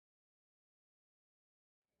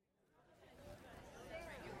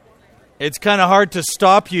It's kind of hard to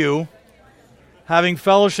stop you having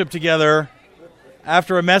fellowship together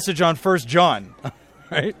after a message on 1 John,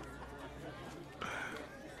 right?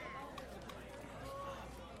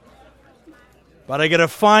 But I got to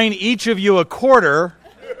fine each of you a quarter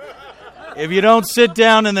if you don't sit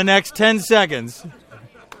down in the next 10 seconds,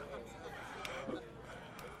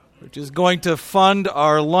 which is going to fund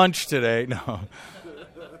our lunch today. No.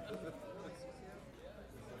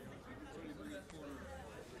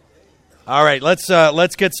 All right, let's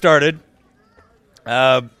get started.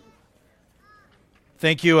 Thank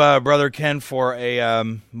you, Brother Ken, for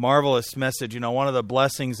a marvelous message. You know, one of the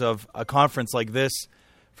blessings of a conference like this,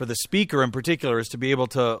 for the speaker in particular, is to be able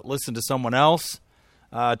to listen to someone else,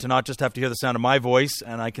 to not just have to hear the sound of my voice.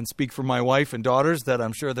 And I can speak for my wife and daughters that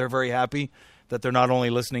I'm sure they're very happy that they're not only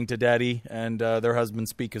listening to Daddy and their husband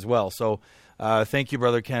speak as well. So thank you,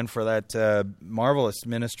 Brother Ken, for that marvelous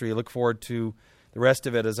ministry. I look forward to the rest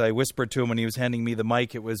of it. As I whispered to him when he was handing me the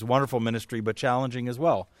mic, it was wonderful ministry, but challenging as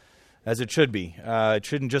well, as it should be. It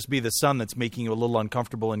shouldn't just be the sun that's making you a little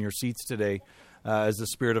uncomfortable in your seats today, as the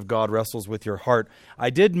Spirit of God wrestles with your heart. I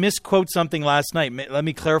did misquote something last night. Let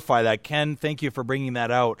me clarify that. Ken, thank you for bringing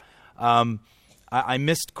that out. I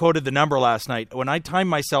misquoted the number last night. When I time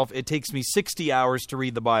myself, it takes me 60 hours to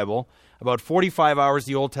read the Bible, about 45 hours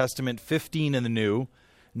the Old Testament, 15 in the New.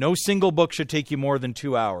 No single book should take you more than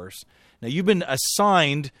 2 hours. Now, you've been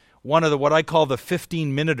assigned one of what I call the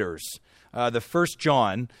 15-minuters. The 1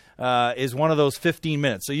 John is one of those 15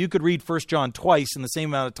 minutes. So you could read 1 John twice in the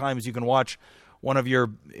same amount of time as you can watch one of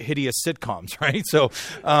your hideous sitcoms, right? So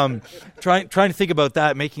trying to think about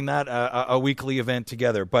that, making that a weekly event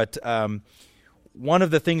together. But one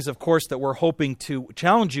of the things, of course, that we're hoping to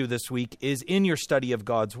challenge you this week is in your study of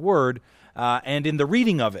God's Word and in the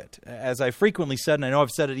reading of it. As I frequently said, and I know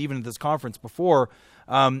I've said it even at this conference before,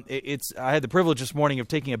 I had the privilege this morning of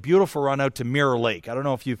taking a beautiful run out to Mirror Lake. I don't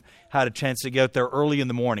know if you've had a chance to get out there early in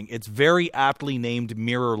the morning. It's very aptly named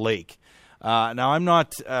Mirror Lake. Now, I'm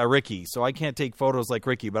not Ricky, so I can't take photos like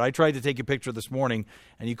Ricky, but I tried to take a picture this morning,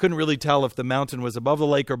 and you couldn't really tell if the mountain was above the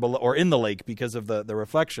lake or below, or in the lake because of the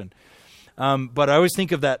reflection. But I always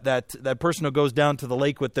think of that person who goes down to the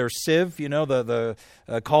lake with their sieve, you know, the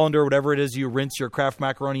colander, whatever it is you rinse your Kraft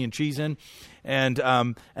macaroni and cheese in,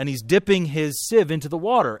 and he's dipping his sieve into the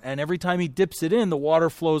water, and every time he dips it in, the water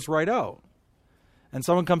flows right out. And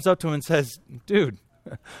someone comes up to him and says, "Dude,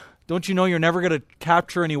 don't you know you're never going to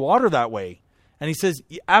capture any water that way?" And he says,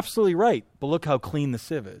 "You're absolutely right, but look how clean the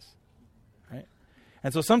sieve is." Right?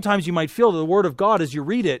 And so sometimes you might feel that the Word of God, as you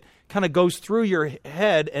read it, kind of goes through your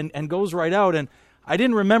head and goes right out. And I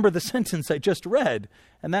didn't remember the sentence I just read.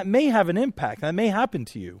 And that may have an impact. That may happen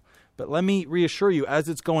to you. But let me reassure you, as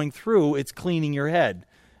it's going through, it's cleaning your head.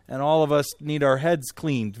 And all of us need our heads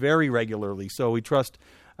cleaned very regularly. So we trust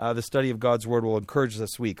the study of God's Word will encourage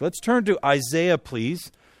this week. Let's turn to Isaiah,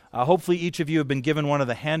 please. Hopefully each of you have been given one of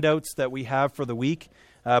the handouts that we have for the week.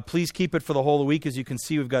 Please keep it for the whole of the week. As you can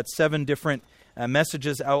see, we've got 7 different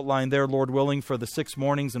messages outlined there, Lord willing, for the 6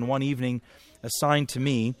 mornings and 1 evening assigned to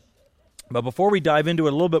me. But before we dive into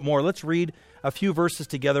it a little bit more, let's read a few verses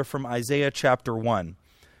together from Isaiah chapter 1.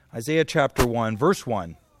 Isaiah chapter 1, verse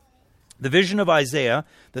 1. The vision of Isaiah,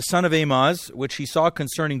 the son of Amoz, which he saw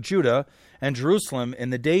concerning Judah and Jerusalem in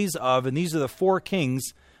the days of, and these are the 4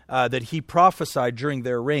 kings that he prophesied during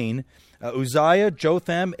their reign, Uzziah,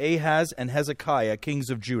 Jotham, Ahaz, and Hezekiah, kings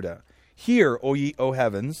of Judah. Hear, O ye, O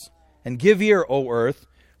heavens, and give ear, O earth,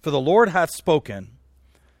 for the Lord hath spoken.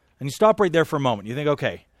 And you stop right there for a moment. You think,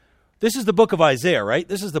 okay, this is the book of Isaiah, right?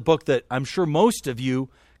 This is the book that I'm sure most of you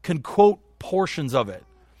can quote portions of it.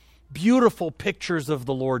 Beautiful pictures of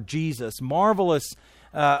the Lord Jesus, marvelous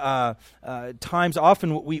times.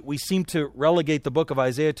 Often we seem to relegate the book of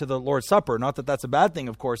Isaiah to the Lord's Supper. Not that that's a bad thing,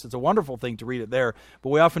 of course. It's a wonderful thing to read it there, but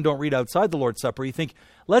we often don't read outside the Lord's Supper. You think,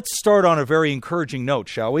 let's start on a very encouraging note,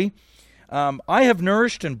 shall we? I have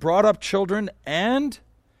nourished and brought up children, and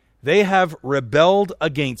they have rebelled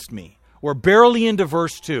against me. We're barely into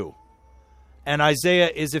verse 2. And Isaiah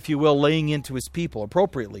is, if you will, laying into his people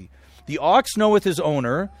appropriately. The ox knoweth his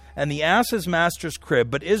owner, and the ass his master's crib,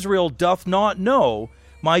 but Israel doth not know,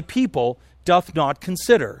 my people doth not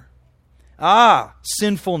consider. Ah,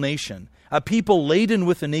 sinful nation, a people laden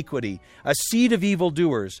with iniquity, a seed of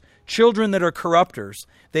evildoers, children that are corrupters.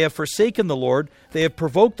 They have forsaken the Lord, they have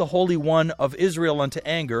provoked the Holy One of Israel unto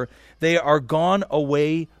anger, they are gone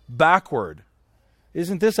away backward.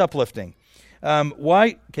 Isn't this uplifting?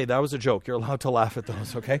 Why? Okay, that was a joke. You're allowed to laugh at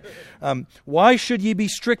those, okay? Why should ye be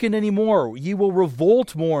stricken any more? Ye will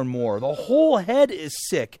revolt more and more. The whole head is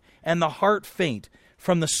sick, and the heart faint.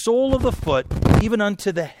 From the sole of the foot even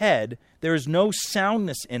unto the head, there is no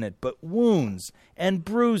soundness in it, but wounds and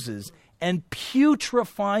bruises and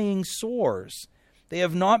putrefying sores. They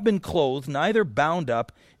have not been clothed, neither bound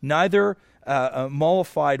up, neither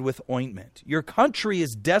mollified with ointment. Your country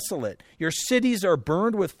is desolate. Your cities are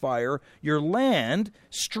burned with fire. Your land,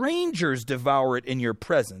 strangers devour it in your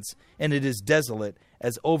presence, and it is desolate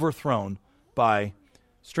as overthrown by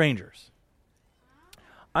strangers.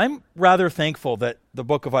 I'm rather thankful that the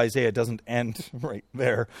book of Isaiah doesn't end right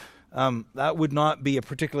there. That would not be a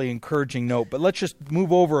particularly encouraging note. But let's just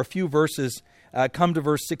move over a few verses. Come to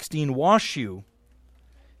verse 16. Wash you,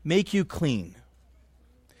 make you clean.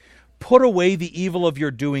 Put away the evil of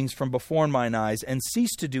your doings from before mine eyes, and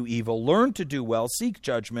cease to do evil. Learn to do well, seek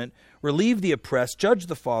judgment, relieve the oppressed, judge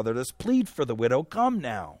the fatherless, plead for the widow. Come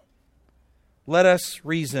now, let us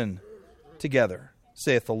reason together,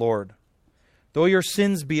 saith the Lord. Though your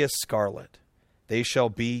sins be as scarlet, they shall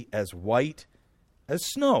be as white as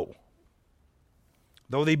snow.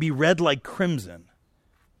 Though they be red like crimson,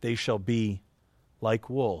 they shall be like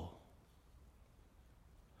wool.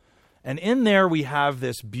 And in there we have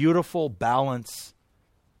this beautiful balance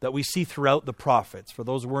that we see throughout the prophets. For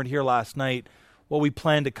those who weren't here last night, what we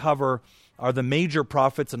plan to cover are the major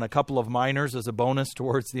prophets and a couple of minors as a bonus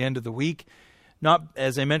towards the end of the week. Not,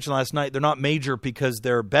 as I mentioned last night, they're not major because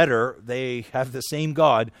they're better. They have the same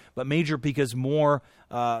God, but major because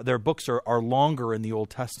their books are longer in the Old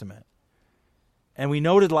Testament. And we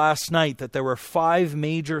noted last night that there were 5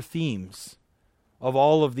 major themes of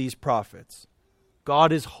all of these prophets.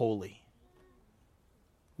 God is holy.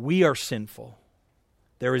 We are sinful.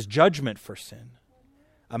 There is judgment for sin.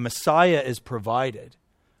 A Messiah is provided.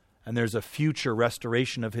 And there's a future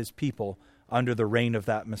restoration of his people under the reign of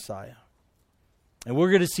that Messiah. And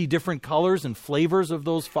we're going to see different colors and flavors of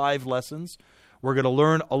those 5 lessons. We're going to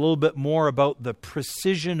learn a little bit more about the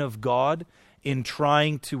precision of God in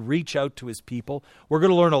trying to reach out to his people. We're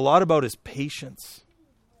going to learn a lot about his patience.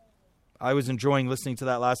 I was enjoying listening to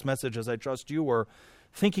that last message, as I trust you were,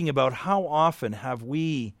 thinking about how often have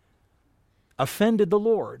we offended the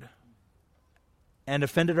Lord and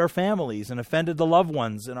offended our families and offended the loved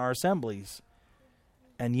ones in our assemblies.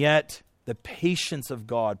 And yet the patience of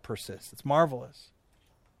God persists. It's marvelous.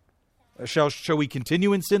 Shall we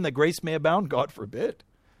continue in sin that grace may abound? God forbid.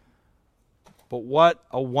 But what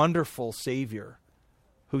a wonderful Savior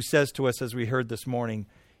who says to us, as we heard this morning,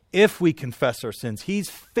 if we confess our sins,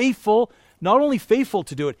 he's faithful, not only faithful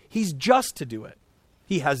to do it, he's just to do it.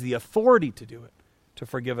 He has the authority to do it, to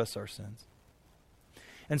forgive us our sins.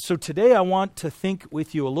 And so today I want to think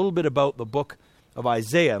with you a little bit about the book of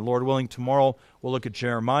Isaiah. Lord willing, tomorrow we'll look at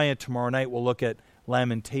Jeremiah. Tomorrow night we'll look at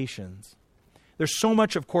Lamentations. There's so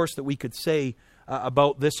much, of course, that we could say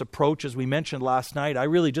about this approach, as we mentioned last night. I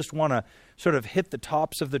really just want to sort of hit the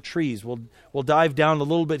tops of the trees. We'll dive down a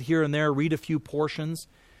little bit here and there, read a few portions,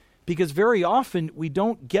 because very often we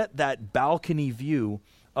don't get that balcony view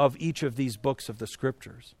of each of these books of the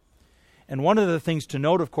Scriptures. And one of the things to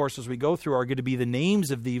note, of course, as we go through are going to be the names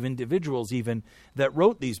of the individuals even that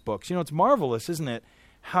wrote these books. You know, it's marvelous, isn't it,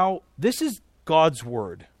 how this is God's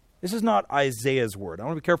Word. This is not Isaiah's word. I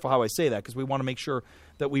want to be careful how I say that because we want to make sure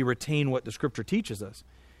that we retain what the Scripture teaches us.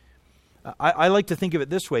 I like to think of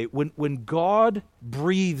it this way. When God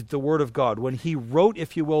breathed the Word of God, when he wrote,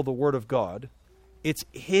 if you will, the Word of God, it's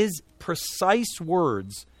his precise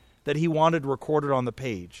words that he wanted recorded on the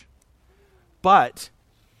page. But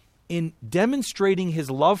in demonstrating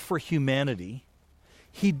his love for humanity,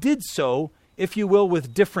 he did so, if you will,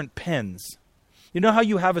 with different pens. You know how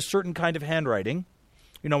you have a certain kind of handwriting?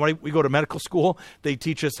 You know, when we go to medical school, they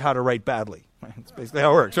teach us how to write badly. That's basically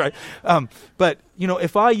how it works, right? But, you know,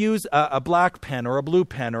 if I use a black pen or a blue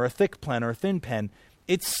pen or a thick pen or a thin pen,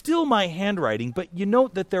 it's still my handwriting, but you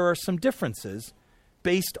note that there are some differences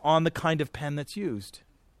based on the kind of pen that's used.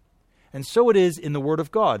 And so it is in the Word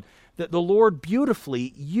of God, that the Lord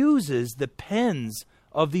beautifully uses the pens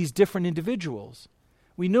of these different individuals.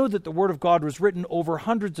 We know that the Word of God was written over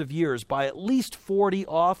hundreds of years by at least 40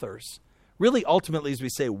 authors. Really, ultimately, as we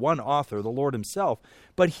say, one author, the Lord himself,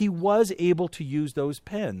 but he was able to use those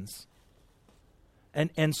pens.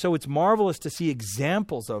 And so it's marvelous to see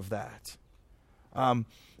examples of that.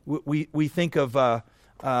 We think of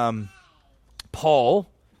Paul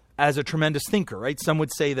as a tremendous thinker, right? Some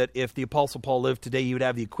would say that if the Apostle Paul lived today, he would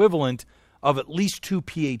have the equivalent of at least 2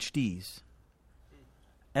 PhDs.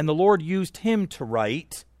 And the Lord used him to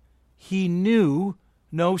write, "He knew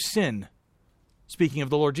no sin," speaking of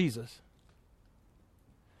the Lord Jesus.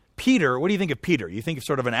 Peter, what do you think of Peter? You think of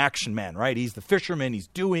sort of an action man, right? He's the fisherman, he's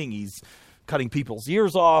cutting people's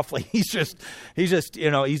ears off. Like he's just, he's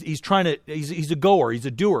trying to, he's a goer, he's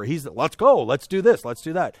a doer. Let's go, let's do this, let's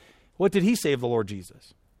do that. What did he say of the Lord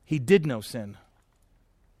Jesus? He did no sin.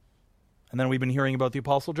 And then we've been hearing about the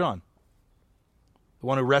Apostle John, the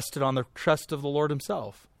one who rested on the chest of the Lord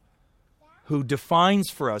himself, who defines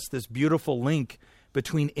for us this beautiful link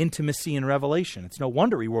between intimacy and revelation. It's no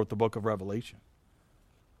wonder he wrote the book of Revelation.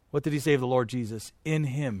 What did he say of the Lord Jesus? In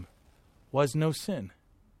him was no sin.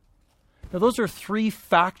 Now, those are three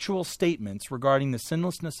factual statements regarding the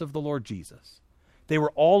sinlessness of the Lord Jesus. They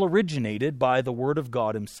were all originated by the Word of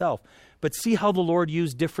God himself. But see how the Lord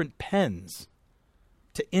used different pens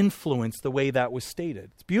to influence the way that was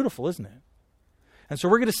stated. It's beautiful, isn't it? And so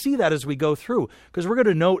we're going to see that as we go through, because we're going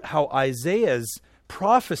to note how Isaiah's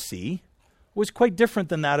prophecy was quite different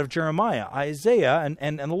than that of Jeremiah. Isaiah,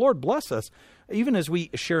 and the Lord bless us, even as we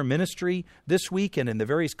share ministry this week and in the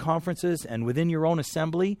various conferences and within your own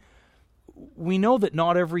assembly, we know that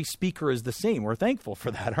not every speaker is the same. We're thankful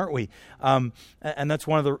for that, aren't we? And that's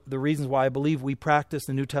one of the reasons why I believe we practice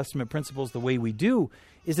the New Testament principles the way we do,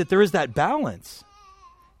 is that there is that balance.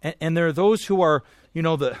 And there are those who are,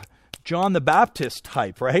 the John the Baptist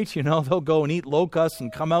type, right? They'll go and eat locusts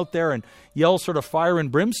and come out there and yell sort of fire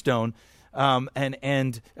and brimstone,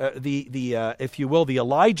 and if you will, the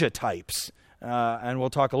Elijah types. And we'll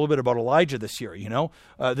talk a little bit about Elijah this year,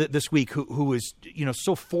 this week, who is,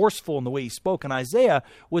 so forceful in the way he spoke. And Isaiah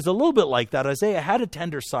was a little bit like that. Isaiah had a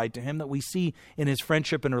tender side to him that we see in his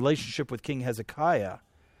friendship and relationship with King Hezekiah.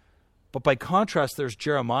 But by contrast, there's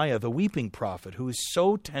Jeremiah, the weeping prophet, who is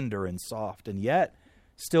so tender and soft, and yet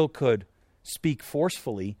still could speak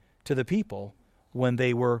forcefully to the people when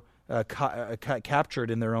they were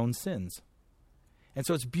captured in their own sins. And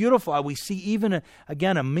so it's beautiful how we see even,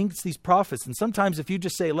 again, amongst these prophets. And sometimes if you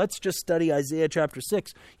just say, let's just study Isaiah chapter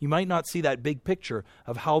 6, you might not see that big picture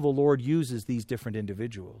of how the Lord uses these different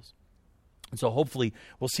individuals. And so hopefully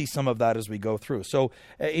we'll see some of that as we go through. So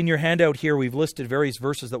in your handout here, we've listed various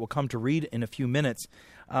verses that we'll come to read in a few minutes.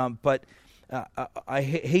 But I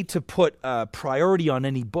hate to put priority on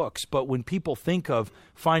any books, but when people think of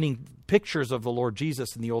finding pictures of the Lord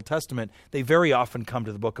Jesus in the Old Testament, they very often come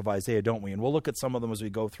to the book of Isaiah, don't we? And we'll look at some of them as we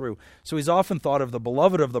go through. So he's often thought of the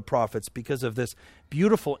beloved of the prophets because of this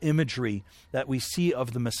beautiful imagery that we see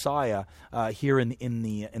of the Messiah here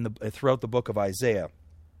throughout the book of Isaiah.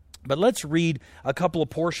 But let's read a couple of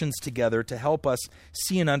portions together to help us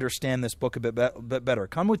see and understand this book a bit better.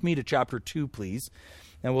 Come with me to chapter 2, please.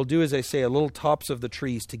 And we'll do, as I say, a little tops of the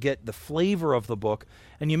trees to get the flavor of the book.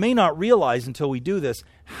 And you may not realize until we do this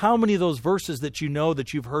how many of those verses that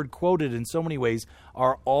you've heard quoted in so many ways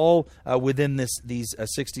are all within these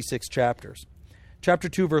 66 chapters. Chapter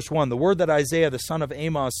 2, verse 1, the word that Isaiah the son of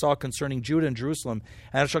Amoz saw concerning Judah and Jerusalem,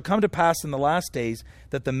 and it shall come to pass in the last days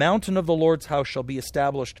that the mountain of the Lord's house shall be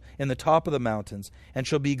established in the top of the mountains, and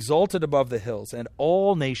shall be exalted above the hills, and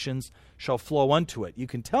all nations shall flow unto it. You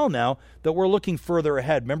can tell now that we're looking further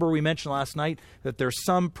ahead. Remember we mentioned last night that there's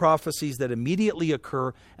some prophecies that immediately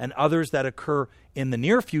occur, and others that occur in the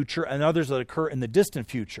near future, and others that occur in the distant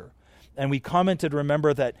future. And we commented,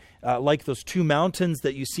 remember, that like those two mountains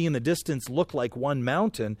that you see in the distance look like one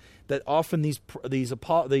mountain, that often these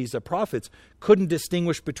prophets couldn't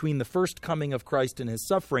distinguish between the first coming of Christ and his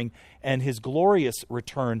suffering and his glorious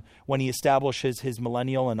return when he establishes his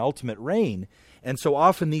millennial and ultimate reign. And so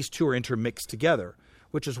often these two are intermixed together,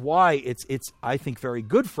 which is why it's I think, very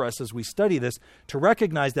good for us as we study this to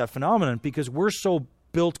recognize that phenomenon, because we're so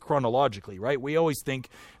built chronologically, right? We always think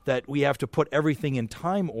that we have to put everything in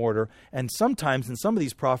time order, and sometimes in some of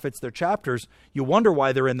these prophets, their chapters, you wonder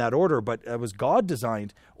why they're in that order, but it was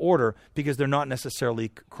God-designed order because they're not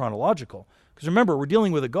necessarily chronological. Because remember, we're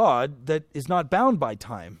dealing with a God that is not bound by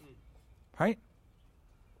time, right?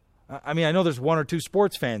 I mean, I know there's one or two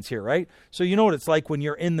sports fans here, right? So you know what it's like when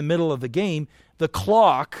you're in the middle of the game, the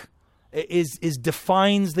clock is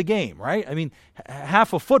defines the game, right? I mean,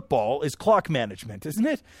 half of football is clock management, isn't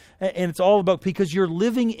it? And it's all about, because you're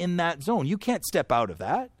living in that zone. You can't step out of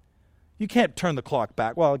that. You can't turn the clock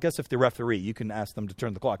back. Well, I guess if the referee, you can ask them to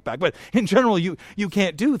turn the clock back. But in general, you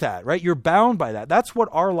can't do that, right? You're bound by that. That's what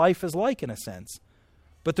our life is like in a sense.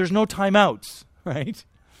 But there's no timeouts, right?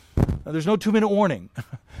 There's no 2-minute warning. I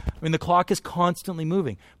mean, the clock is constantly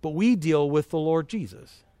moving. But we deal with the Lord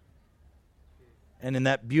Jesus. And in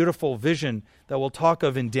that beautiful vision that we'll talk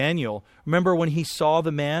of in Daniel, remember when he saw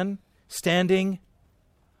the man standing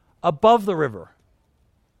above the river?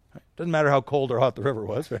 Doesn't matter how cold or hot the river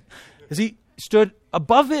was, right? As he stood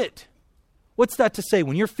above it. What's that to say?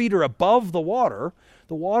 When your feet are above the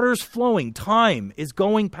water's flowing, time is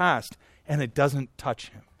going past, and it doesn't touch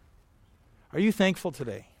him. Are you thankful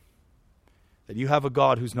today that you have a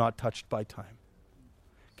God who's not touched by time.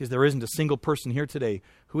 Because there isn't a single person here today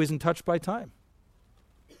who isn't touched by time.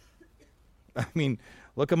 I mean,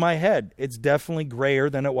 look at my head. It's definitely grayer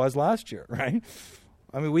than it was last year, right?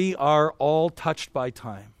 I mean, we are all touched by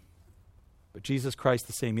time. But Jesus Christ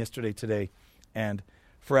the same yesterday, today, and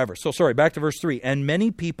forever. So, back to verse 3. And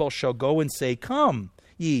many people shall go and say, Come,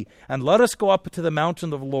 ye, and let us go up to the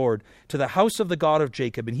mountain of the Lord, to the house of the God of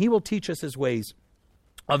Jacob, and he will teach us his ways,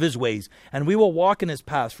 and we will walk in his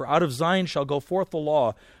paths. For out of Zion shall go forth the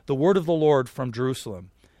law, the word of the Lord from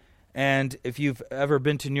Jerusalem. And if you've ever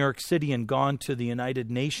been to New York City and gone to the United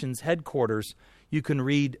Nations headquarters, you can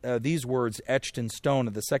read these words etched in stone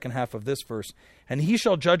at the second half of this verse. And he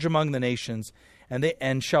shall judge among the nations,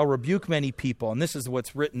 and shall rebuke many people. And this is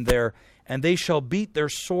what's written there. And they shall beat their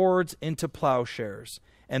swords into plowshares,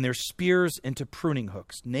 and their spears into pruning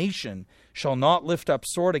hooks. Nation shall not lift up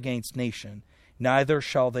sword against nation, neither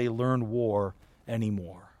shall they learn war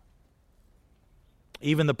anymore.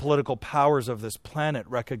 Even the political powers of this planet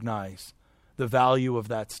recognize the value of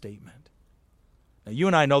that statement. Now, you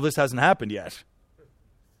and I know this hasn't happened yet.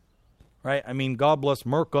 Right? I mean, God bless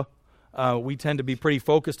Merca. We tend to be pretty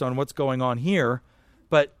focused on what's going on here,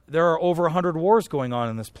 but there are over 100 wars going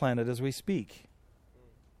on this planet as we speak,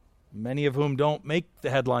 many of whom don't make the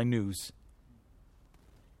headline news.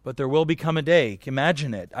 But there will become a day,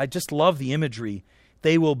 imagine it. I just love the imagery.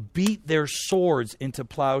 They will beat their swords into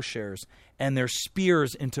plowshares and their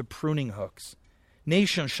spears into pruning hooks.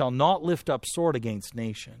 Nation shall not lift up sword against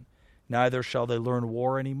nation, neither shall they learn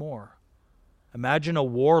war anymore. Imagine a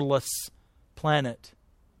warless planet.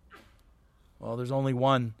 Well, there's only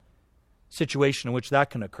one situation in which that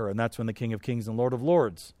can occur, and that's when the King of Kings and Lord of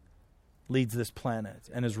Lords leads this planet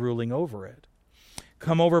and is ruling over it.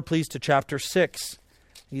 Come over, please, to chapter 6.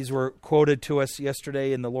 These were quoted to us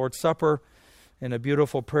yesterday in the Lord's Supper in a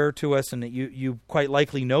beautiful prayer to us, and you quite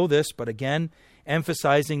likely know this, but again,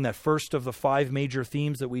 emphasizing that first of the 5 major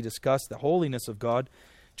themes that we discussed, the holiness of God.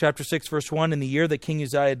 Chapter 6, verse 1, In the year that King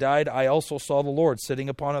Uzziah died, I also saw the Lord sitting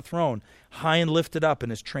upon a throne, high and lifted up, and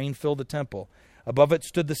his train filled the temple. Above it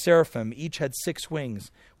stood the seraphim. Each had 6 wings.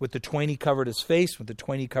 With the 20 he covered his face, with the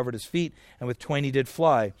 20 he covered his feet, and with 20 did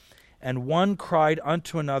fly. And one cried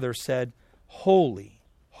unto another, said, Holy,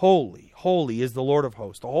 holy, holy is the Lord of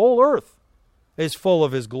hosts. The whole earth is full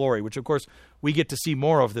of his glory, which of course we get to see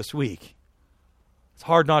more of this week. It's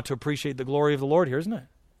hard not to appreciate the glory of the Lord here, isn't it?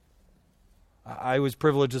 I was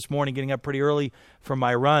privileged this morning getting up pretty early for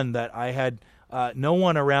my run that I had no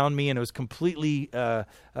one around me, and it was completely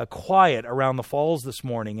quiet around the falls this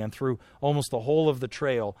morning and through almost the whole of the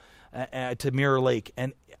trail to Mirror Lake.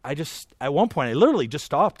 And at one point, I literally just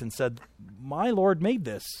stopped and said, my Lord made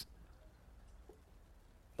this.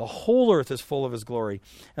 The whole earth is full of his glory.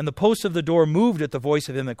 And the posts of the door moved at the voice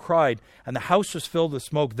of him that cried, and the house was filled with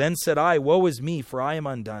smoke. Then said I, Woe is me, for I am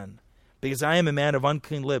undone, because I am a man of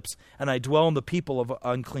unclean lips, and I dwell in the people of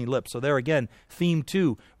unclean lips. So there again, theme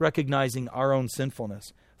 2, recognizing our own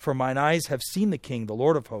sinfulness. For mine eyes have seen the King, the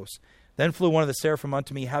Lord of hosts. Then flew one of the seraphim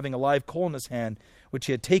unto me, having a live coal in his hand, which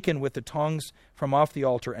he had taken with the tongs from off the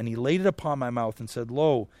altar, and he laid it upon my mouth, and said,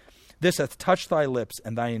 Lo, this hath touched thy lips,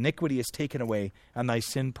 and thy iniquity is taken away, and thy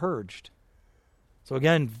sin purged. So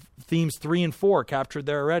again, themes 3 and 4 captured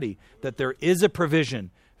there already, that there is a provision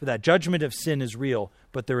for that. Judgment of sin is real,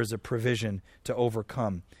 but there is a provision to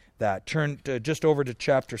overcome that. Turn just over to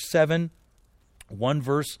chapter 7,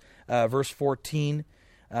 verse 14,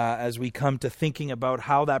 as we come to thinking about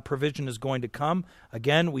how that provision is going to come.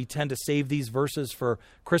 Again, we tend to save these verses for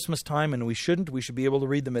Christmas time, and we shouldn't. We should be able to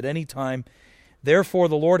read them at any time. Therefore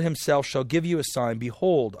the Lord himself shall give you a sign.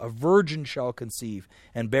 Behold, a virgin shall conceive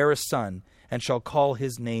and bear a son, and shall call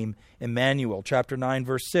his name Emmanuel. Chapter 9,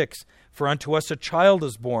 verse 6. For unto us a child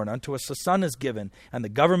is born, unto us a son is given, and the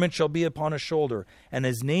government shall be upon his shoulder, and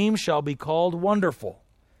his name shall be called Wonderful,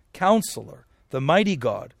 Counselor, the Mighty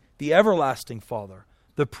God, the Everlasting Father,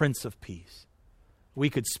 the Prince of Peace. We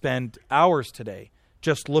could spend hours today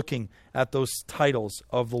just looking at those titles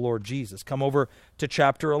of the Lord Jesus. Come over to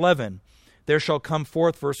chapter 11. There shall come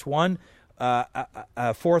forth, verse 1,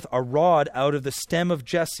 forth a rod out of the stem of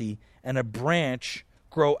Jesse, and a branch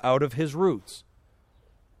grow out of his roots.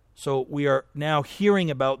 So we are now hearing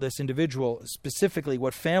about this individual, specifically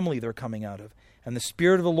what family they're coming out of. And the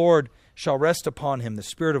Spirit of the Lord shall rest upon him, the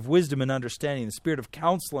Spirit of wisdom and understanding, the Spirit of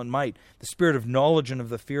counsel and might, the Spirit of knowledge and of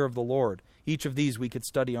the fear of the Lord. Each of these we could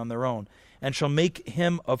study on their own. And shall make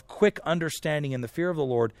him of quick understanding in the fear of the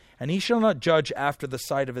Lord, and he shall not judge after the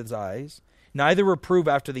sight of his eyes, neither reprove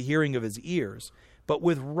after the hearing of his ears, but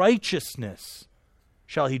with righteousness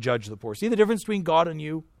shall he judge the poor. See the difference between God and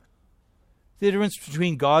you? The difference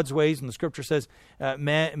between God's ways, and the Scripture says,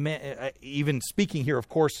 even speaking here, of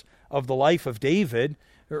course, of the life of David,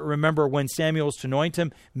 remember when Samuel was to anoint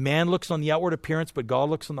him, man looks on the outward appearance, but God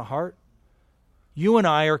looks on the heart. You and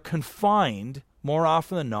I are confined, more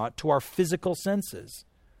often than not, to our physical senses.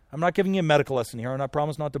 I'm not giving you a medical lesson here, and I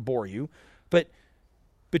promise not to bore you, but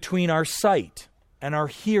between our sight and our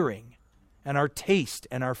hearing and our taste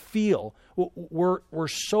and our feel, we're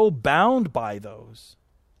so bound by those.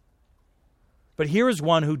 But here is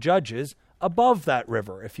one who judges above that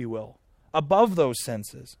river, if you will, above those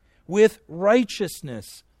senses. With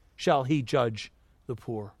righteousness shall he judge the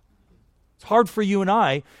poor. It's hard for you and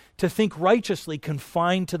I to think righteously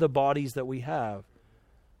confined to the bodies that we have.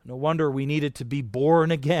 No wonder we needed to be born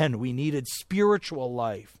again. We needed spiritual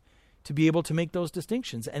life to be able to make those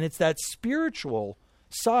distinctions. And it's that spiritual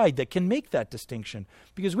side that can make that distinction.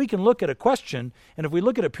 Because we can look at a question, and if we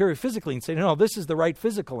look at it purely physically and say, no, this is the right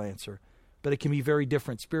physical answer, but it can be very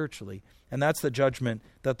different spiritually. And that's the judgment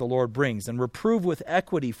that the Lord brings. And reprove with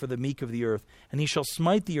equity for the meek of the earth, and he shall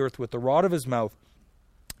smite the earth with the rod of his mouth,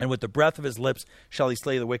 and with the breath of his lips shall he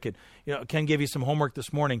slay the wicked. Ken gave you some homework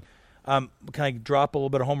this morning. Can I drop a little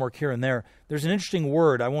bit of homework here and there? There's an interesting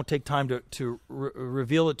word. I won't take time to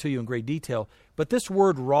reveal it to you in great detail, but this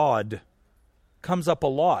word rod comes up a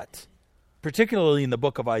lot, particularly in the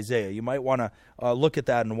book of Isaiah. You might want to look at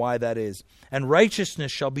that and why that is. And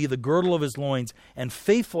righteousness shall be the girdle of his loins, and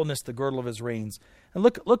faithfulness the girdle of his reins. And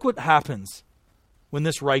look what happens when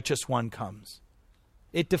this righteous one comes.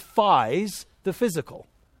 It defies the physical.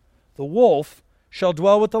 The wolf shall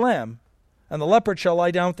dwell with the lamb, and the leopard shall lie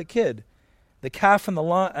down with the kid. The calf and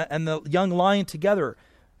the young lion together,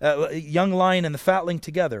 young lion and the fatling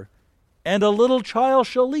together, and a little child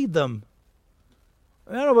shall lead them.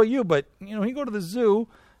 I don't know about you, but you go to the zoo,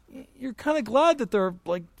 you're kind of glad that there are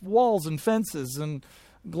like walls and fences and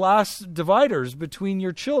glass dividers between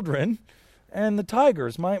your children and the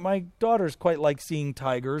tigers. My daughters quite like seeing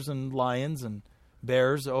tigers and lions and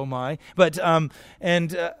bears. Oh my! But I'm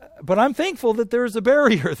thankful that there's a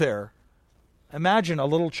barrier there. Imagine a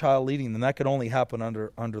little child leading them. That could only happen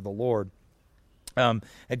under the Lord.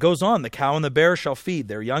 It goes on, the cow and the bear shall feed,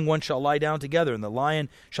 their young ones shall lie down together, and the lion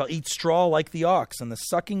shall eat straw like the ox, and the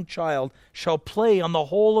sucking child shall play on the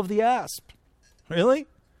hole of the asp. Really?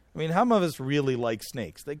 I mean, how many of us really like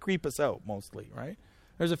snakes? They creep us out mostly, right?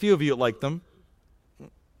 There's a few of you that like them.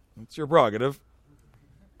 It's your prerogative.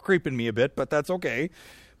 Creeping me a bit, but that's okay.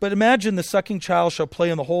 But imagine the sucking child shall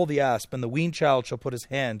play on the hole of the asp, and the weaned child shall put his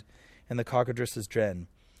hand in the cockatrice's den.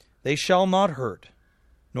 They shall not hurt,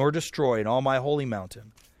 nor destroy in all my holy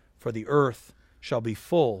mountain, for the earth shall be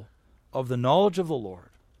full of the knowledge of the Lord,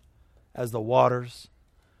 as the waters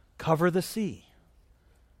cover the sea.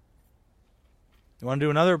 You want to do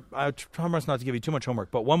another? I promise not to give you too much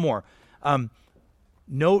homework, but one more.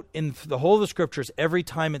 Note in the whole of the Scriptures, every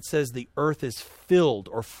time it says the earth is filled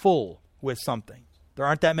or full with something. There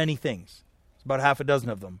aren't that many things. It's about half a dozen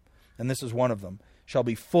of them, and this is one of them. Shall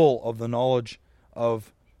be full of the knowledge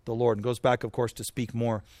of the Lord. And goes back, of course, to speak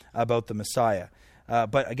more about the Messiah.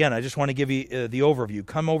 But again, I just want to give you the overview.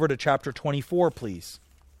 Come over to chapter 24, please.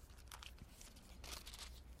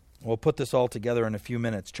 We'll put this all together in a few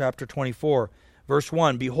minutes. Chapter 24, verse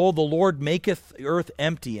 1. Behold, the Lord maketh the earth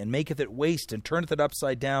empty, and maketh it waste, and turneth it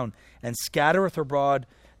upside down, and scattereth abroad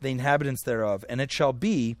the inhabitants thereof. And it shall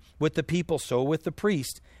be with the people, so with the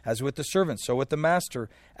priest, as with the servant, so with the master,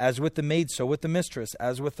 as with the maid, so with the mistress,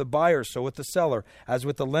 as with the buyer, so with the seller, as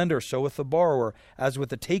with the lender, so with the borrower, as with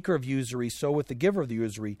the taker of usury, so with the giver of the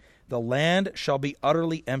usury. The land shall be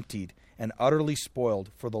utterly emptied and utterly spoiled,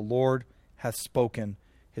 for the Lord hath spoken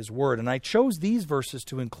his word. And I chose these verses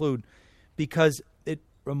to include because it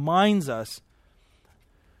reminds us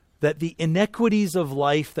that the inequities of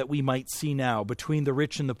life that we might see now between the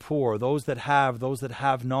rich and the poor, those that have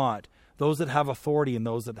not, those that have authority and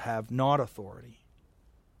those that have not authority,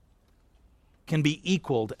 can be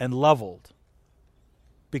equaled and leveled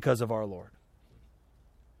because of our Lord.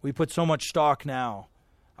 We put so much stock now.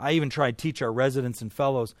 I even tried to teach our residents and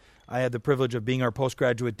fellows. I had the privilege of being our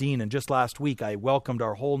postgraduate dean, and just last week I welcomed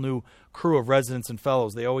our whole new crew of residents and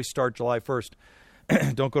fellows. They always start July 1st.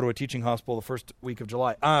 Don't go to a teaching hospital the first week of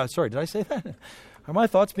July. Sorry, did I say that? Are my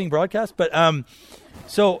thoughts being broadcast? But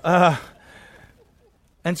so I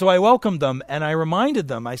welcomed them, and I reminded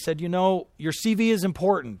them. I said, your CV is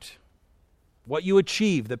important. What you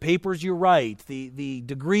achieve, the papers you write, the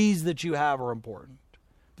degrees that you have are important.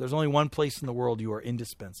 There's only one place in the world you are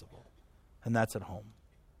indispensable, and that's at home.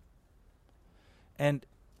 And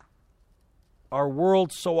our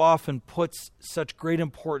world so often puts such great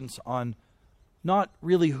importance on not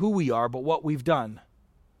really who we are, but what we've done.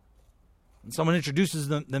 And someone introduces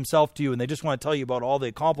themselves to you and they just want to tell you about all the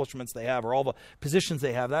accomplishments they have or all the positions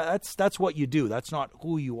they have. That's what you do. That's not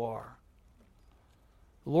who you are.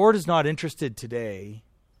 The Lord is not interested today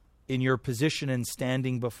in your position and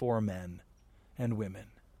standing before men and women.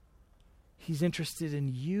 He's interested in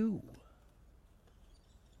you.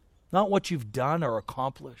 Not what you've done or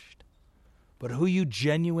accomplished, but who you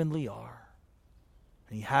genuinely are.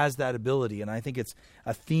 And he has that ability, and I think it's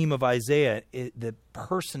a theme of Isaiah, the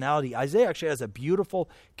personality. Isaiah actually has a beautiful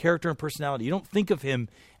character and personality. You don't think of him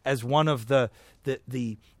as one of the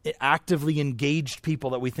actively engaged people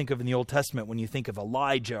that we think of in the Old Testament when you think of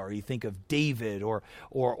Elijah or you think of David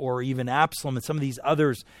or even Absalom and some of these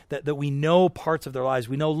others that we know parts of their lives.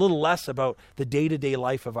 We know a little less about the day-to-day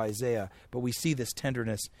life of Isaiah, but we see this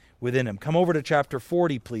tenderness within him. Come over to chapter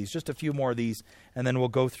 40, please. Just a few more of these, and then we'll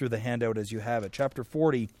go through the handout as you have it. Chapter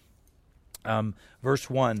 40, verse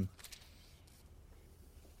 1.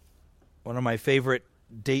 One of my favorite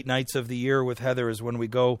date nights of the year with Heather is when we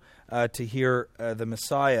go to hear the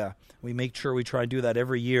Messiah. We make sure we try and do that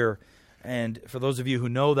every year. And for those of you who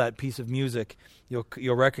know that piece of music,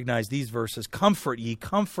 you'll recognize these verses. Comfort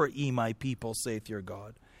ye, my people, saith your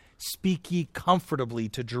God. Speak ye comfortably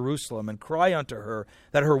to Jerusalem, and cry unto her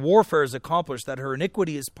that her warfare is accomplished, that her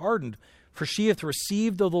iniquity is pardoned. For she hath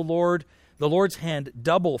received of the Lord's hand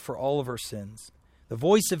double for all of her sins. The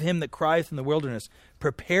voice of him that crieth in the wilderness,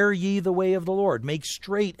 prepare ye the way of the Lord. Make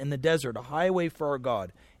straight in the desert a highway for our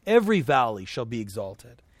God. Every valley shall be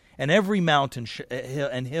exalted, and every mountain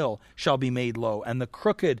and hill shall be made low, and the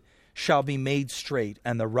crooked shall be made straight,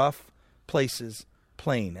 and the rough places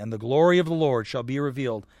plain. And the glory of the Lord shall be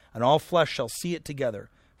revealed, and all flesh shall see it together,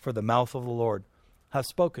 for the mouth of the Lord hath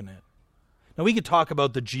spoken it. Now we could talk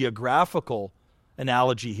about the geographical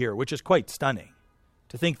analogy here, which is quite stunning.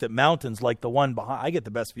 To think that mountains like the one behind, I get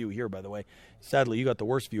the best view here, by the way. Sadly, you got the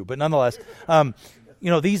worst view, but nonetheless,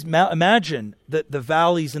 imagine that the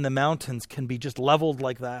valleys and the mountains can be just leveled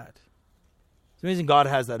like that. It's amazing God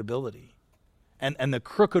has that ability, and the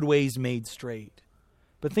crooked ways made straight.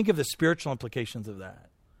 But think of the spiritual implications of that.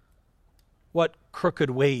 What crooked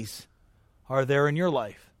ways are there in your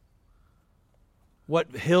life?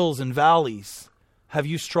 What hills and valleys have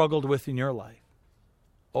you struggled with in your life?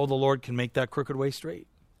 Oh, the Lord can make that crooked way straight.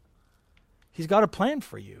 He's got a plan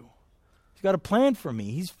for you. He's got a plan for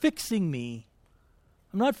me. He's fixing me.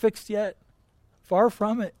 I'm not fixed yet. Far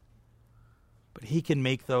from it. But he can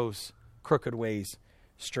make those crooked ways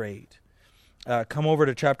straight. Come over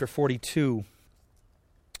to chapter 42,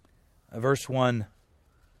 verse 1.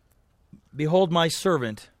 Behold my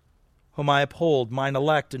servant, whom I uphold, mine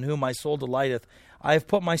elect, in whom my soul delighteth. I have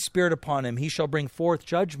put my spirit upon him. He shall bring forth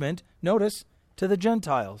judgment. Notice, to the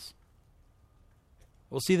Gentiles.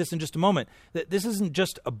 We'll see this in just a moment. This isn't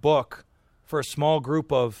just a book for a small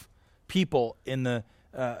group of people in the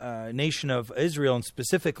nation of Israel, and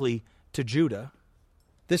specifically to Judah.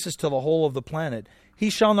 This is to the whole of the planet. He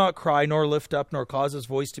shall not cry, nor lift up, nor cause his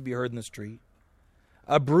voice to be heard in the street.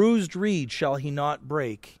 A bruised reed shall he not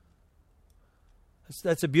break.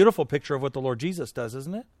 That's a beautiful picture of what the Lord Jesus does,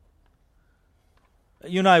 isn't it?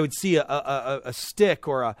 You and I would see a stick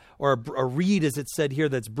or a reed, as it said here,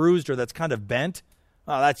 that's bruised or that's kind of bent.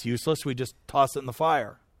 Oh, that's useless. We just toss it in the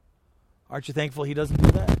fire. Aren't you thankful he doesn't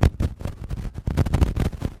do that?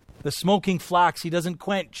 The smoking flax he doesn't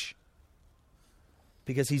quench,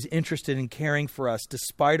 because he's interested in caring for us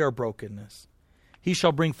despite our brokenness. He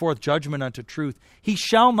shall bring forth judgment unto truth. He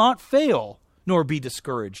shall not fail, nor be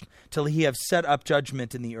discouraged, till he have set up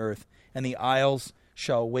judgment in the earth, and the isles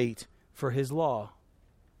shall wait for his law.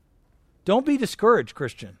 Don't be discouraged,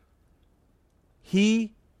 Christian.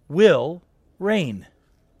 He will reign.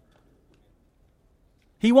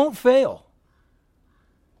 He won't fail.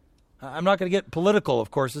 I'm not going to get political,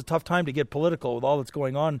 of course. It's a tough time to get political with all that's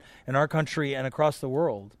going on in our country and across the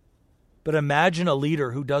world. But imagine a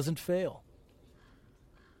leader who doesn't fail.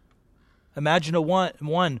 Imagine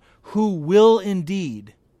one who will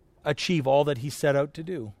indeed achieve all that he set out to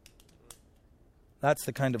do. That's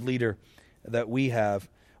the kind of leader that we have.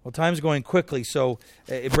 Well, time's going quickly, so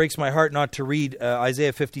it breaks my heart not to read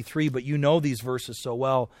Isaiah 53, but you know these verses so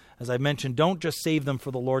well. As I mentioned, don't just save them for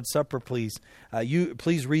the Lord's Supper, please.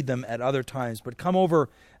 Please read them at other times. But come over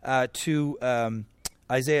to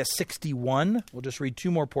Isaiah 61. We'll just read two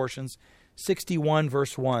more portions. 61,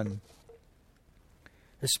 verse 1.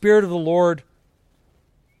 The Spirit of the Lord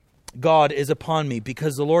God is upon me,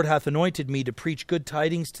 because the Lord hath anointed me to preach good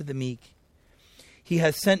tidings to the meek. He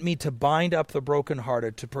hath sent me to bind up the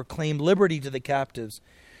brokenhearted, to proclaim liberty to the captives,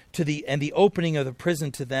 and the opening of the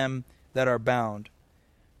prison to them that are bound,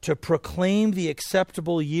 to proclaim the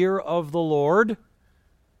acceptable year of the Lord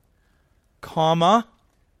comma.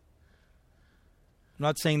 I'm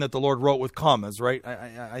not saying that the Lord wrote with commas, right?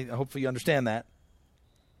 I hopefully you understand that.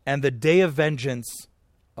 And the day of vengeance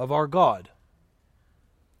of our God.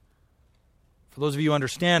 For those of you who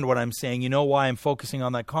understand what I'm saying, you know why I'm focusing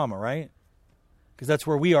on that comma, right? Because that's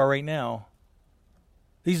where we are right now.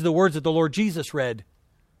 These are the words that the Lord Jesus read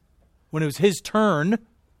when it was his turn.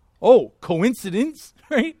 Oh, coincidence,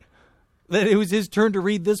 right? That it was his turn to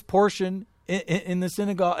read this portion in the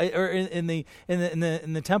synagogue or in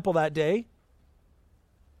the temple that day.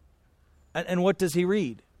 And what does he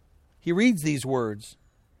read? He reads these words: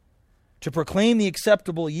 to proclaim the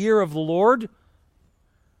acceptable year of the Lord.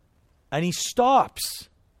 And he stops.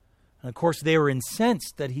 And of course, they were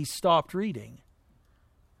incensed that he stopped reading.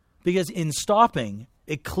 Because in stopping,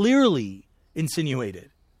 it clearly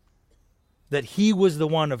insinuated that he was the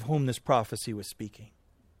one of whom this prophecy was speaking.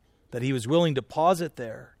 That he was willing to pause it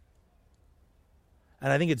there.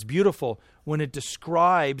 And I think it's beautiful when it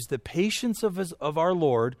describes the patience of our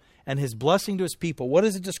Lord and his blessing to his people. What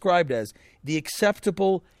is it described as? The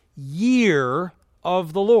acceptable year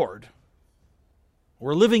of the Lord.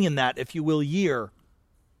 We're living in that, if you will, year.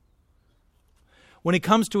 When it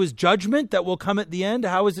comes to his judgment that will come at the end,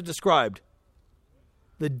 how is it described?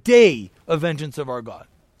 The day of vengeance of our God.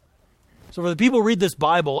 So for the people who read this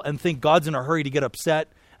Bible and think God's in a hurry to get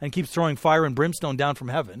upset and keeps throwing fire and brimstone down from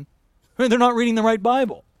heaven, they're not reading the right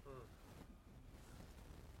Bible.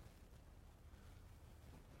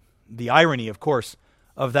 The irony, of course,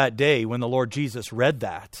 of that day when the Lord Jesus read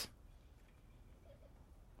that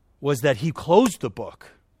was that he closed the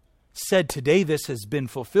book, said, "Today this has been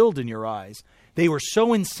fulfilled in your eyes." They were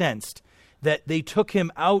so incensed that they took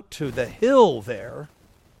him out to the hill there.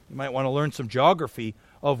 You might want to learn some geography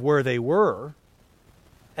of where they were.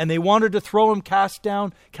 And they wanted to throw him, cast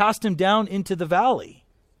him down into the valley.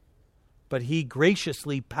 But he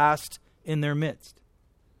graciously passed in their midst.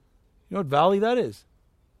 You know what valley that is?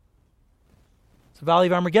 It's the Valley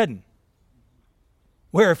of Armageddon.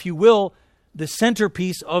 Where, if you will, the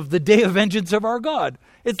centerpiece of the day of vengeance of our God.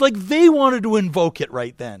 It's like they wanted to invoke it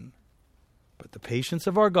right then. But the patience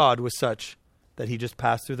of our God was such that he just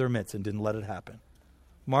passed through their midst and didn't let it happen.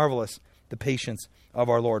 Marvelous, the patience of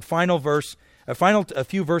our Lord. Final verse, a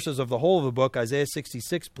few verses of the whole of the book, Isaiah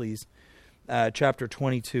 66, please, chapter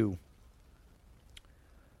 22.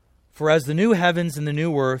 For as the new heavens and the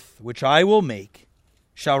new earth, which I will make,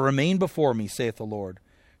 shall remain before me, saith the Lord,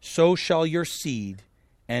 so shall your seed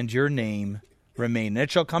and your name remain. And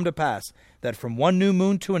it shall come to pass that from one new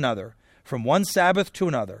moon to another, from one Sabbath to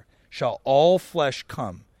another, shall all flesh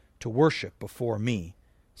come to worship before me,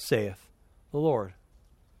 saith the Lord.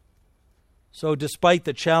 So despite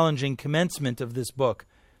the challenging commencement of this book,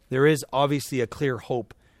 there is obviously a clear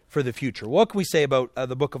hope for the future. What can we say about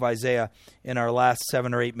the book of Isaiah in our last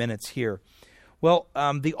 7 or 8 minutes here? Well,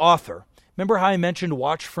 the author. Remember how I mentioned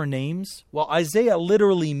watch for names? Well, Isaiah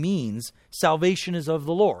literally means salvation is of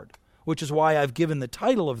the Lord, which is why I've given the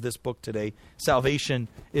title of this book today, Salvation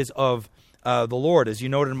is of the Lord. As you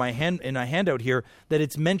noted in my handout here, that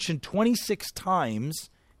it's mentioned 26 times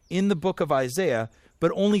in the book of Isaiah,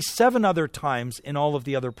 but only 7 other times in all of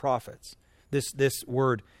the other prophets, this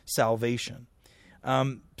word salvation.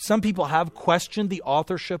 Some people have questioned the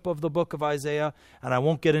authorship of the book of Isaiah, and I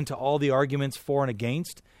won't get into all the arguments for and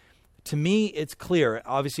against. To me, it's clear,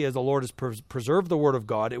 obviously, as the Lord has preserved the Word of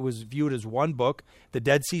God, it was viewed as one book. The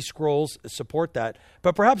Dead Sea Scrolls support that.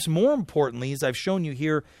 But perhaps more importantly, as I've shown you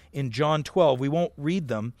here in John 12, we won't read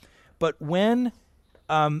them, but when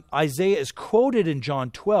Isaiah is quoted in John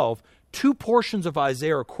 12, 2 portions of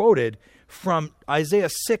Isaiah are quoted from Isaiah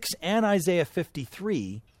 6 and Isaiah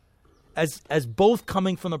 53 as both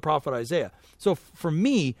coming from the prophet Isaiah. So for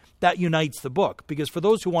me, that unites the book, because for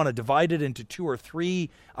those who want to divide it into 2 or 3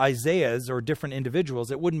 Isaiahs or different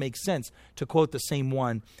individuals, it wouldn't make sense to quote the same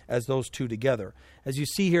one as those 2 together. As you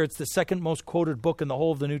see here, it's the second most quoted book in the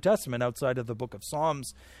whole of the New Testament outside of the book of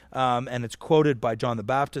Psalms, and it's quoted by John the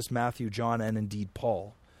Baptist, Matthew, John, and indeed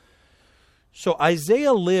Paul. So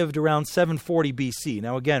Isaiah lived around 740 BC.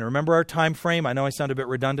 Now again, remember our time frame? I know I sound a bit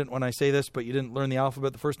redundant when I say this, but you didn't learn the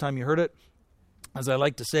alphabet the first time you heard it. As I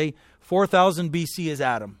like to say, 4000 BC is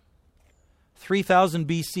Adam. 3000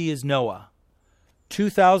 BC is Noah.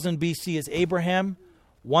 2000 BC is Abraham.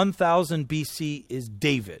 1000 BC is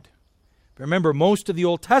David. But remember, most of the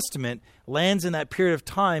Old Testament lands in that period of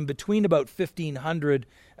time between about 1500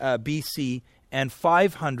 BC and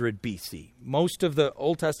 500 BC. Most of the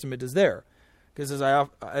Old Testament is there. Because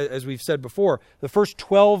as we've said before, the first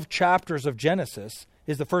 12 chapters of Genesis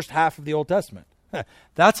is the first half of the Old Testament.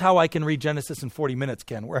 That's how I can read Genesis in 40 minutes,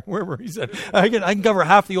 Ken, wherever he said. I can cover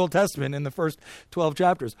half the Old Testament in the first 12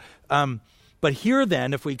 chapters. But here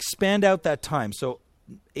then, if we expand out that time, so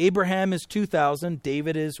Abraham is 2,000,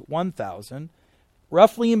 David is 1,000.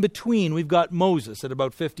 Roughly in between, we've got Moses at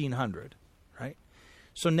about 1,500, right?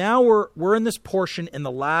 So now we're in this portion in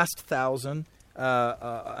the last 1,000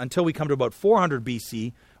 until we come to about 400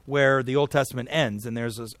 BC, where the Old Testament ends. And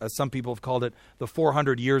there's, as some people have called it, the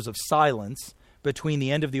 400 years of silence between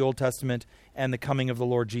the end of the Old Testament and the coming of the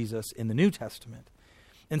Lord Jesus in the New Testament.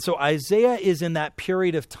 And so Isaiah is in that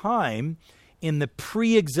period of time in the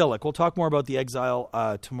pre-exilic. We'll talk more about the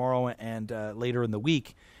exile tomorrow and later in the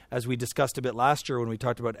week, as we discussed a bit last year when we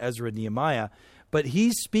talked about Ezra and Nehemiah. But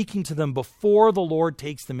he's speaking to them before the Lord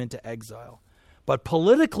takes them into exile. But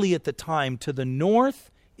politically at the time, to the north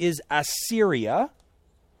is Assyria,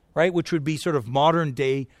 right, which would be sort of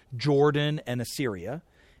modern-day Jordan and Assyria.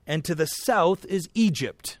 And to the south is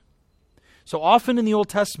Egypt. So often in the Old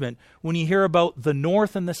Testament, when you hear about the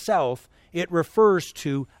north and the south, it refers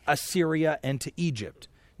to Assyria and to Egypt.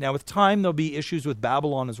 Now, with time, there'll be issues with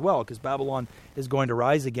Babylon as well, because Babylon is going to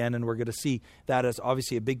rise again, and we're going to see that as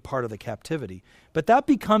obviously a big part of the captivity. But that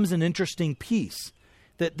becomes an interesting piece,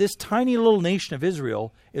 that this tiny little nation of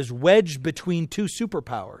Israel is wedged between two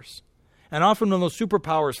superpowers. And often when those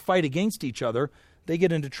superpowers fight against each other, they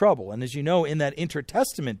get into trouble. And as you know, in that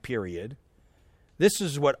intertestament period, this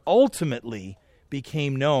is what ultimately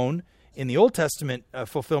became known in the Old Testament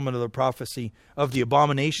fulfillment of the prophecy of the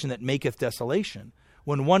abomination that maketh desolation.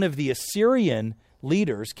 When one of the Assyrian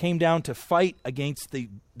leaders came down to fight against the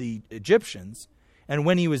Egyptians, and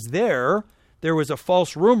when he was there was a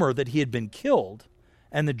false rumor that he had been killed,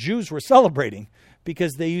 and the Jews were celebrating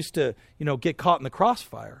because they used to, get caught in the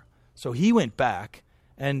crossfire. So he went back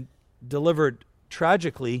and delivered,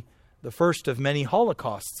 tragically, the first of many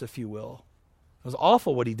holocausts, if you will. It was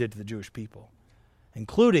awful what he did to the Jewish people,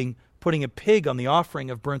 including putting a pig on the offering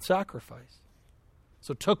of burnt sacrifice.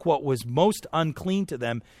 So took what was most unclean to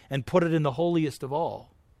them and put it in the holiest of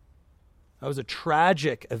all. That was a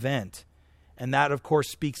tragic event. And that, of course,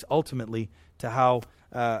 speaks ultimately to how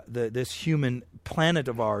this human planet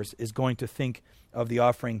of ours is going to think of the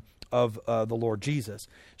offering of the Lord Jesus.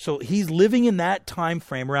 So he's living in that time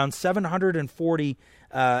frame around 740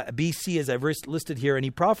 BC, as I've listed here, and he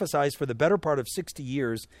prophesies for the better part of 60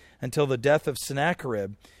 years until the death of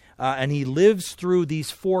Sennacherib. And he lives through these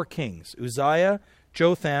four kings, Uzziah,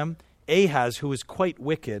 Jotham, Ahaz, who was quite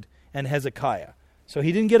wicked, and Hezekiah. So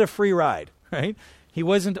he didn't get a free ride, right? He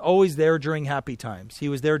wasn't always there during happy times. He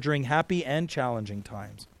was there during happy and challenging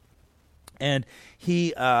times. And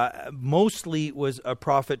he mostly was a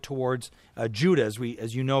prophet towards Judah.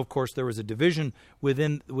 As you know, of course, there was a division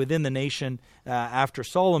within the nation after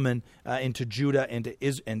Solomon into Judah and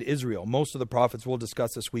Israel. Most of the prophets we'll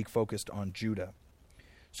discuss this week focused on Judah.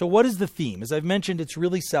 So what is the theme? As I've mentioned, it's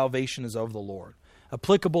really salvation is of the Lord,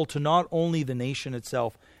 applicable to not only the nation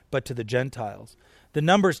itself, but to the Gentiles. The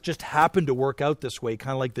numbers just happen to work out this way,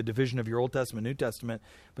 kind of like the division of your Old Testament, New Testament.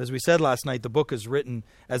 But as we said last night, the book is written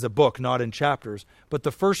as a book, not in chapters. But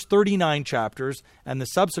the first 39 chapters and the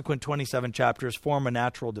subsequent 27 chapters form a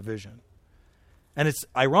natural division. And it's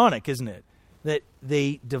ironic, isn't it, that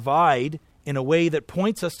they divide in a way that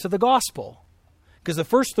points us to the gospel. Because the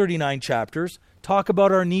first 39 chapters talk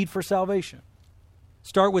about our need for salvation.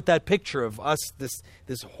 Start with that picture of us,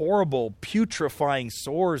 this horrible, putrefying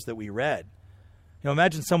sores that we read.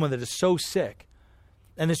 Imagine someone that is so sick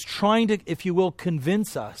and is trying to, if you will,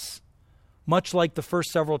 convince us, much like the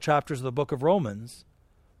first several chapters of the book of Romans.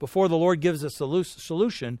 Before the Lord gives us a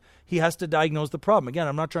solution, he has to diagnose the problem. Again,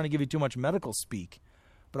 I'm not trying to give you too much medical speak,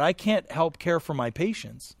 but I can't help care for my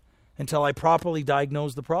patients until I properly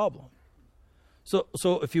diagnose the problem. So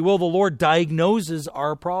if you will, the Lord diagnoses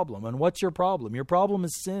our problem. And what's your problem? Your problem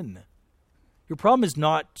is sin. Your problem is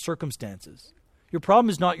not circumstances. Your problem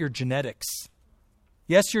is not your genetics.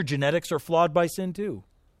 Yes, your genetics are flawed by sin too.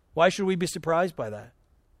 Why should we be surprised by that?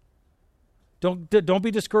 Don't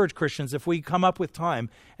be discouraged, Christians, if we come up with time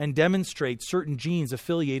and demonstrate certain genes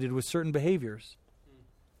affiliated with certain behaviors.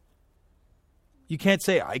 You can't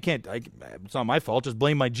say, it's not my fault, just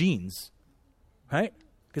blame my genes. Right?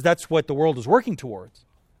 Because that's what the world is working towards.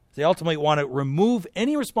 They ultimately want to remove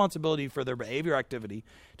any responsibility for their behavior activity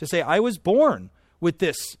to say, I was born with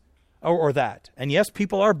this or that. And yes,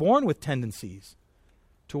 people are born with tendencies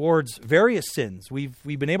towards various sins. We've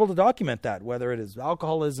been able to document that, whether it is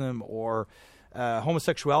alcoholism or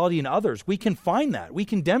homosexuality and others. We can find that. We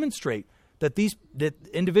can demonstrate that that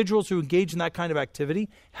individuals who engage in that kind of activity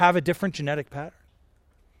have a different genetic pattern.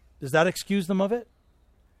 Does that excuse them of it?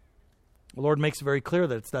 The Lord makes it very clear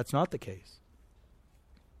that that's not the case.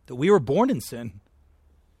 that we were born in sin,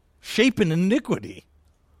 shapen in iniquity.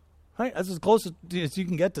 Right? That's as close as you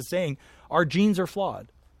can get to saying our genes are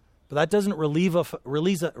flawed. But that doesn't release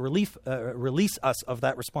us of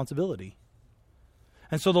that responsibility.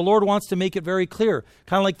 And so the Lord wants to make it very clear,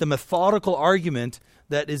 kind of like the methodical argument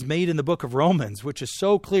that is made in the book of Romans, which is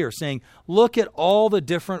so clear, saying, look at all the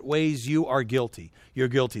different ways you are guilty. You're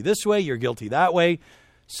guilty this way, you're guilty that way,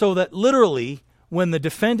 so that literally when the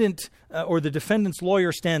defendant or the defendant's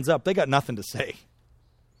lawyer stands up, they got nothing to say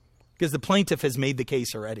because the plaintiff has made the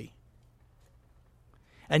case already.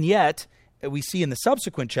 And yet, we see in the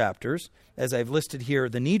subsequent chapters, as I've listed here,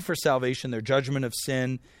 the need for salvation, their judgment of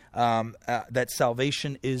sin, that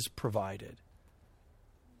salvation is provided.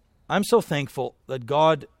 I'm so thankful that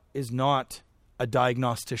God is not a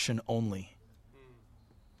diagnostician only.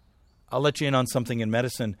 I'll let you in on something in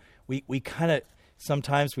medicine. We kind of,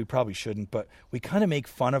 sometimes we probably shouldn't, but we kind of make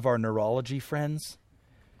fun of our neurology friends.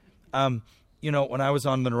 When I was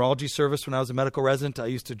on the neurology service, when I was a medical resident, I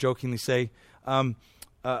used to jokingly say,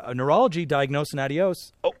 a neurology, diagnose and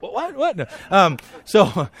adios. Oh, what? No.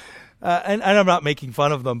 And I'm not making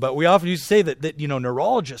fun of them, but we often used to say that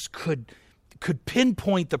neurologists could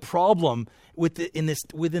pinpoint the problem within this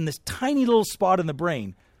tiny little spot in the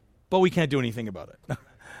brain, but we can't do anything about it.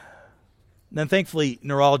 And thankfully,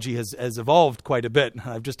 neurology has evolved quite a bit.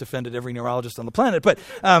 I've just offended every neurologist on the planet, but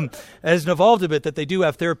has evolved a bit that they do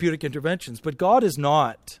have therapeutic interventions. But God is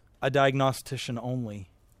not a diagnostician only.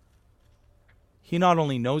 He not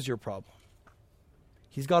only knows your problem,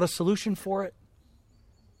 He's got a solution for it.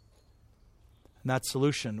 And that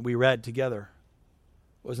solution, we read together,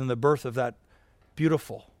 was in the birth of that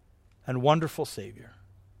beautiful and wonderful Savior.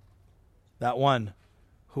 That one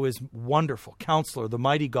who is wonderful, Counselor, the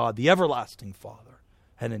mighty God, the everlasting Father,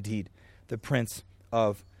 and indeed the Prince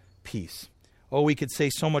of Peace. Oh, we could say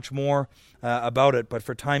so much more about it, but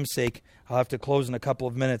for time's sake, I'll have to close in a couple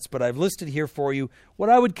of minutes. But I've listed here for you what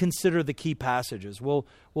I would consider the key passages. We'll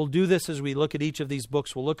do this as we look at each of these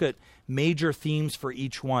books. We'll look at major themes for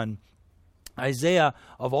each one. Isaiah,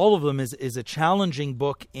 of all of them, is a challenging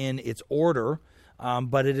book in its order,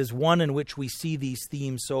 but it is one in which we see these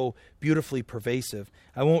themes so beautifully pervasive.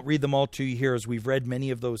 I won't read them all to you here as we've read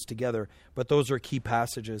many of those together, but those are key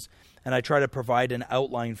passages, and I try to provide an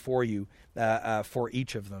outline for you for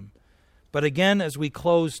each of them. But again, as we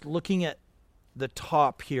close, looking at the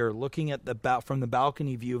top here, looking at from the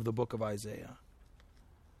balcony view of the book of Isaiah,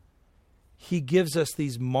 he gives us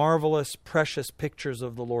these marvelous, precious pictures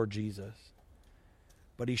of the Lord Jesus.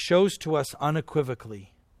 But he shows to us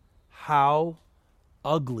unequivocally how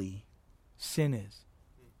ugly sin is.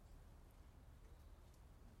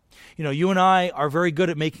 You and I are very good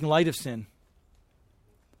at making light of sin.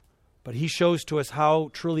 But he shows to us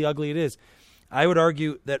how truly ugly it is. I would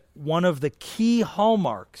argue that one of the key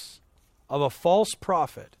hallmarks of a false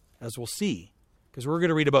prophet, as we'll see, because we're going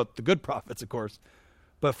to read about the good prophets, of course,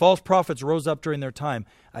 but false prophets rose up during their time.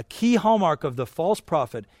 A key hallmark of the false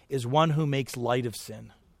prophet is one who makes light of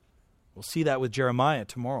sin. We'll see that with Jeremiah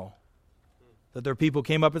tomorrow. That there are people who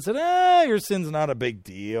came up and said, your sin's not a big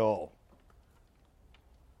deal.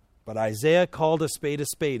 But Isaiah called a spade,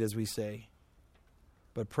 as we say.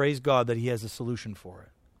 But praise God that he has a solution for it.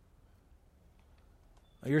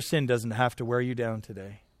 Your sin doesn't have to wear you down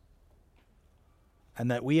today.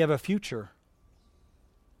 And that we have a future.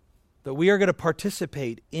 That we are going to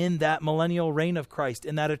participate in that millennial reign of Christ,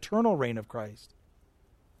 in that eternal reign of Christ.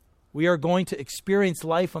 We are going to experience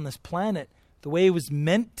life on this planet the way it was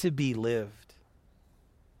meant to be lived.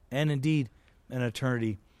 And indeed, an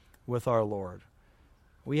eternity with our Lord.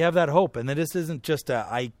 We have that hope. And that this isn't just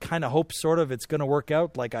I kind of hope sort of it's going to work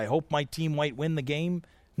out, like I hope my team might win the game.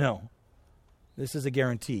 No. This is a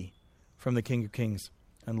guarantee from the King of Kings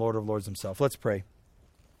and Lord of Lords himself. Let's pray.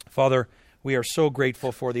 Father, we are so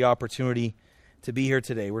grateful for the opportunity to be here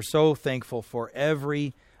today. We're so thankful for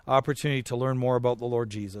every opportunity to learn more about the Lord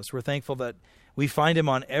Jesus. We're thankful that we find him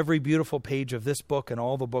on every beautiful page of this book and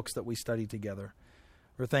all the books that we study together.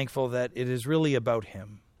 We're thankful that it is really about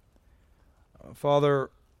him. Father,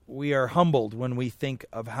 we are humbled when we think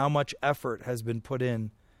of how much effort has been put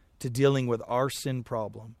in to dealing with our sin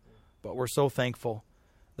problem. But we're so thankful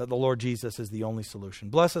that the Lord Jesus is the only solution.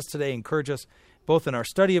 Bless us today. Encourage us both in our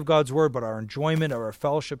study of God's Word, but our enjoyment of our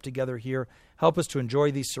fellowship together here. Help us to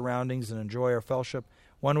enjoy these surroundings and enjoy our fellowship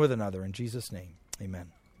one with another. In Jesus' name,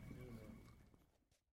 amen.